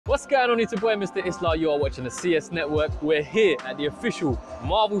What's going on? It's your boy Mistah Islah. You are watching the CS Network. We're here at the official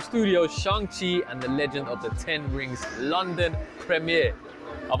Marvel Studios Shang-Chi and the Legend of the Ten Rings London premiere.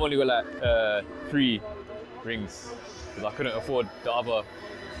 I've only got like 3 rings because I couldn't afford the other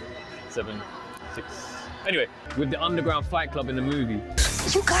 7, 6. Anyway, with the underground fight club in the movie.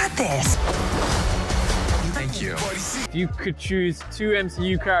 You got this. Thank you. If you could choose 2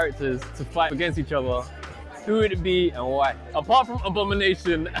 MCU characters to fight against each other, who would it be and why? Apart from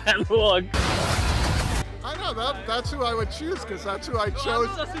Abomination and Wong. I know that's who I would choose because that's who I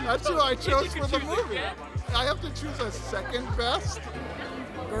chose. That's who I chose for the movie. I have to choose a second best.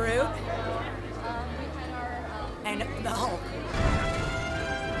 Groot. And the Hulk.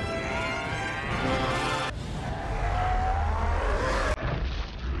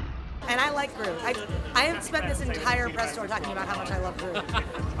 And I like Groot. I have spent this entire press tour talking about how much I love Groot.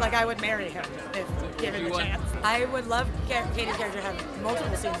 Like I would marry him if given the chance. I would love Katie's character to have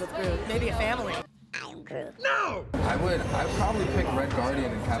multiple scenes with Groot, maybe a family. I'm Groot. No! I'd probably pick Red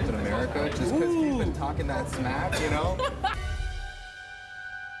Guardian and Captain America just because he's been talking that smack, you know?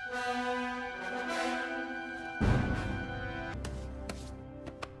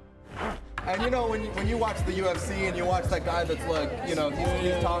 And you know, when you watch the UFC and you watch that guy that's like, you know,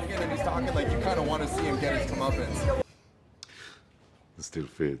 he's talking like you kind of want to see him get his comeuppance. It still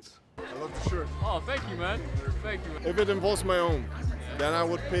fits. I love the shirt. Oh, thank you, man. Thank you. If it involves my own, then I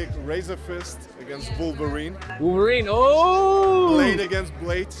would pick Razor Fist against Wolverine. Wolverine, oh! Blade against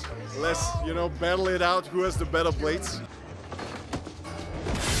Blade. Let's, you know, battle it out. Who has the better blades?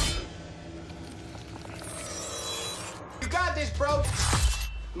 You got this, bro.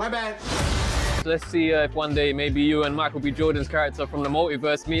 My bad. Let's see if one day maybe you and Michael B. Jordan's character from the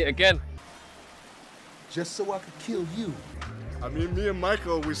multiverse meet again. Just so I could kill you. I mean, me and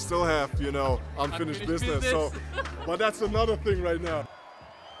Michael, we still have, you know, unfinished business. So, but that's another thing right now.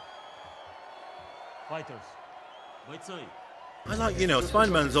 Fighters, wait till I like, you know,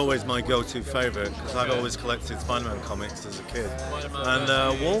 Spider-Man's always my go-to favorite because I've always collected Spider-Man comics as a kid.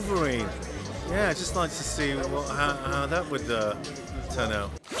 And Wolverine, yeah, I'd just like to see how that would turn out.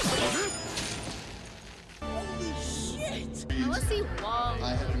 I want to see Wong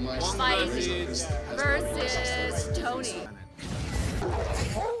fight versus Tony.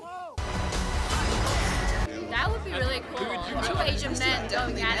 That would be really cool. 2 Asian men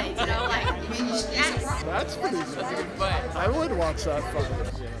going at it, you know, like, yes. That's pretty cool. I would watch that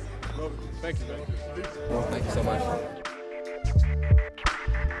fight. Well, thank you, man. Well, thank you so much.